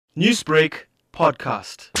Newsbreak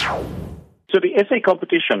Podcast. So the essay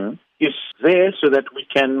competition is there so that we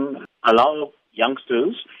can allow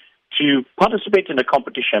youngsters to participate in the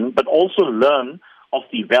competition, but also learn of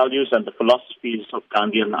the values and the philosophies of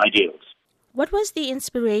Gandhian ideals. What was the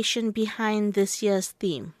inspiration behind this year's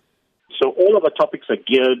theme? So all of our topics are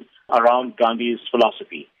geared around Gandhi's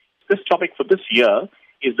philosophy. This topic for this year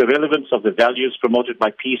is the relevance of the values promoted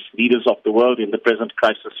by peace leaders of the world in the present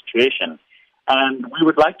crisis situation. And we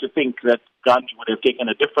would like to think that Gandhi would have taken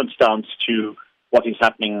a different stance to what is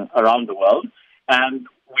happening around the world. And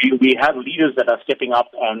we have leaders that are stepping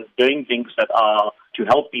up and doing things that are to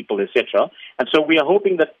help people, etc. And so we are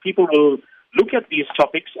hoping that people will look at these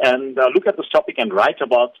topics and look at this topic and write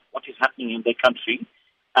about what is happening in their country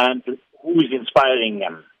and who is inspiring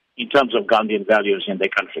them in terms of Gandhian values in their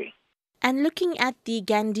country. And looking at the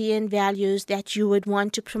Gandhian values that you would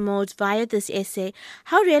want to promote via this essay,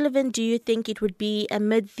 how relevant do you think it would be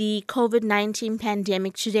amid the COVID-19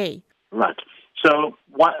 pandemic today? Right. So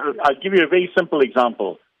I'll give you a very simple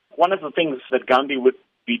example. One of the things that Gandhi would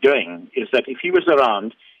be doing is that if he was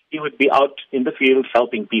around, he would be out in the field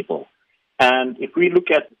helping people. And if we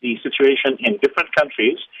look at the situation in different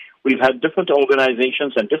countries, we've had different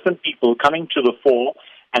organizations and different people coming to the fore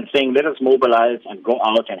and saying, let us mobilize and go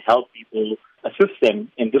out and help people, assist them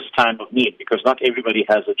in this time of need, because not everybody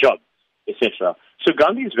has a job, etc. So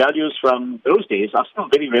Gandhi's values from those days are still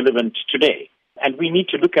very relevant today. And we need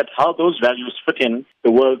to look at how those values fit in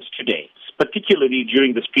the world today, particularly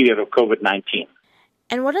during this period of COVID-19.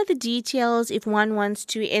 And what are the details if one wants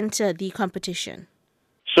to enter the competition?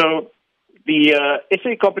 So the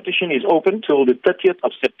essay competition is open till the 30th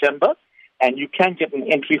of September. And you can get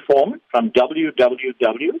an entry form from www.gdt.org.za.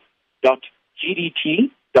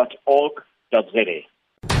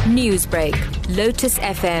 Newsbreak, Lotus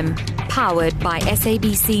FM, powered by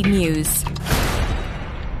SABC News.